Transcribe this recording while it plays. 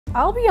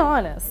I'll be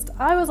honest,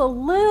 I was a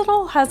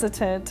little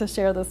hesitant to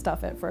share this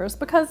stuff at first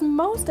because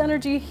most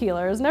energy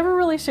healers never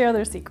really share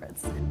their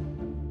secrets.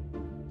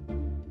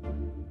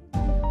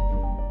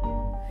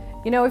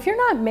 You know, if you're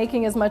not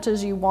making as much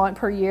as you want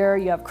per year,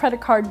 you have credit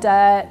card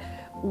debt,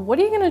 what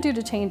are you going to do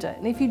to change it?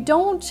 And if you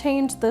don't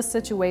change this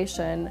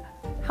situation,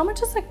 how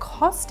much is it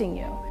costing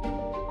you?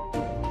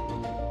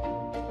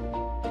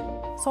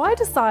 So I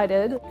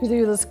decided to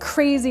do this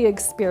crazy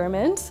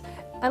experiment,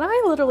 and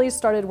I literally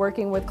started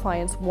working with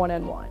clients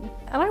one-on-one.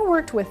 And I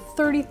worked with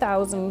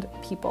 30,000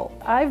 people.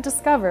 I've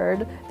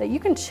discovered that you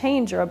can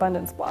change your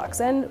abundance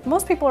blocks, and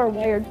most people are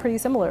wired pretty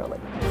similarly.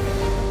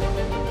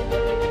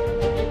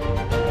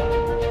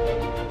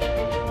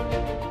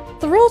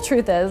 The real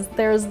truth is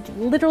there's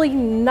literally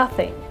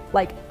nothing,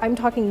 like I'm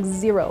talking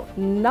zero,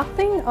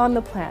 nothing on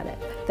the planet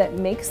that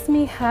makes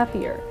me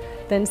happier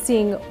than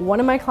seeing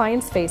one of my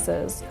clients'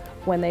 faces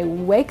when they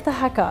wake the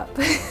heck up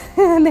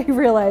and they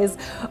realize,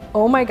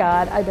 oh my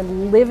God, I've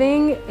been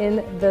living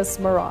in this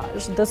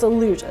mirage, this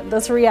illusion,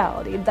 this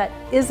reality that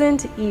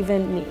isn't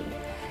even me.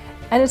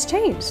 And it's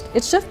changed,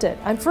 it's shifted,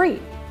 I'm free.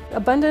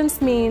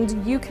 Abundance means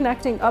you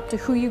connecting up to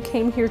who you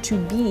came here to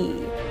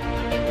be.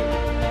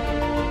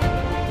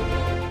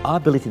 Our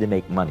ability to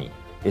make money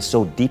is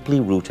so deeply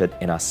rooted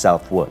in our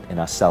self-worth, in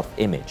our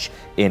self-image,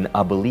 in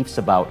our beliefs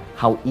about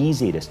how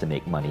easy it is to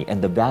make money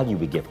and the value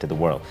we give to the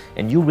world.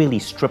 And you really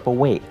strip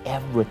away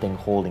everything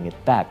holding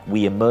it back.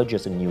 We emerge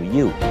as a new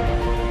you.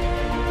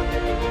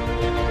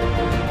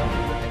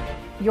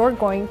 You're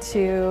going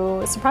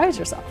to surprise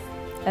yourself,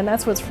 and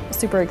that's what's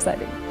super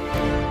exciting.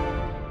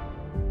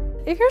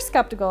 If you're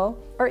skeptical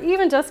or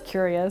even just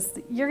curious,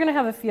 you're going to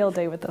have a field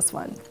day with this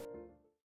one.